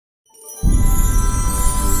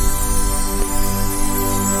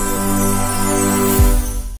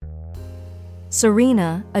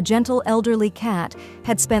Serena, a gentle elderly cat,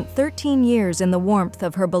 had spent 13 years in the warmth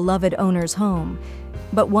of her beloved owner's home.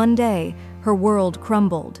 But one day, her world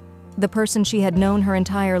crumbled. The person she had known her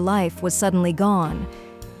entire life was suddenly gone.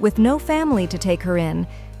 With no family to take her in,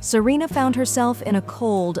 Serena found herself in a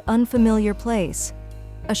cold, unfamiliar place,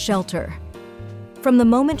 a shelter. From the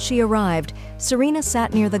moment she arrived, Serena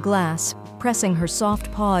sat near the glass, pressing her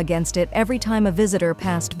soft paw against it every time a visitor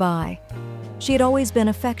passed by. She had always been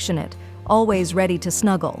affectionate, always ready to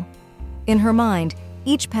snuggle. In her mind,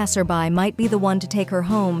 each passerby might be the one to take her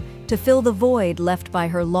home, to fill the void left by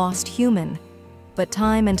her lost human. But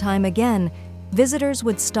time and time again, visitors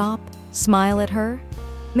would stop, smile at her,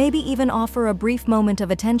 maybe even offer a brief moment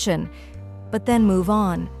of attention, but then move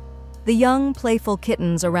on. The young, playful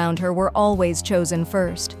kittens around her were always chosen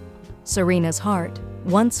first. Serena's heart,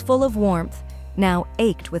 once full of warmth, now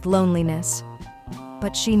ached with loneliness.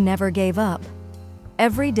 But she never gave up.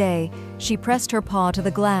 Every day, she pressed her paw to the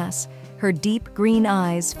glass, her deep green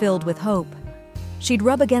eyes filled with hope. She'd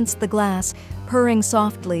rub against the glass, purring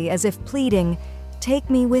softly as if pleading, "Take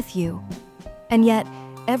me with you." And yet,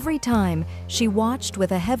 every time, she watched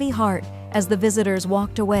with a heavy heart as the visitors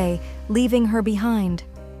walked away, leaving her behind.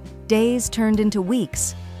 Days turned into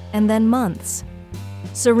weeks, and then months.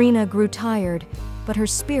 Serena grew tired, but her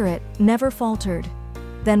spirit never faltered.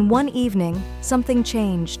 Then one evening, something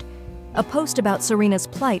changed. A post about Serena's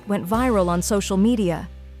plight went viral on social media.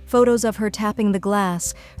 Photos of her tapping the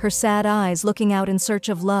glass, her sad eyes looking out in search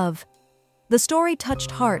of love. The story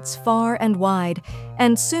touched hearts far and wide,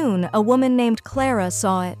 and soon a woman named Clara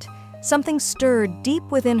saw it. Something stirred deep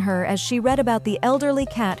within her as she read about the elderly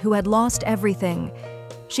cat who had lost everything.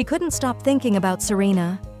 She couldn't stop thinking about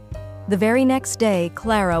Serena. The very next day,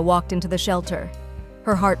 Clara walked into the shelter.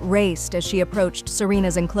 Her heart raced as she approached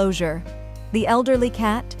Serena's enclosure. The elderly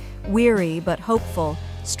cat, weary but hopeful,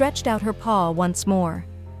 stretched out her paw once more.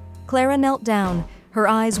 Clara knelt down, her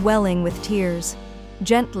eyes welling with tears.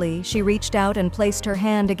 Gently, she reached out and placed her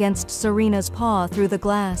hand against Serena's paw through the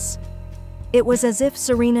glass. It was as if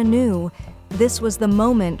Serena knew this was the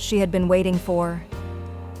moment she had been waiting for.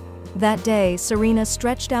 That day, Serena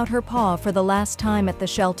stretched out her paw for the last time at the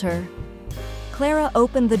shelter. Clara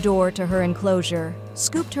opened the door to her enclosure,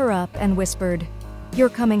 scooped her up, and whispered, "You're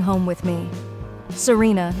coming home with me."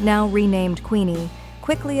 Serena, now renamed Queenie,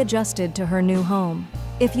 quickly adjusted to her new home.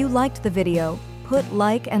 If you liked the video, put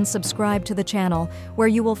like and subscribe to the channel, where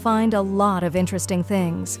you will find a lot of interesting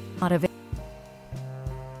things.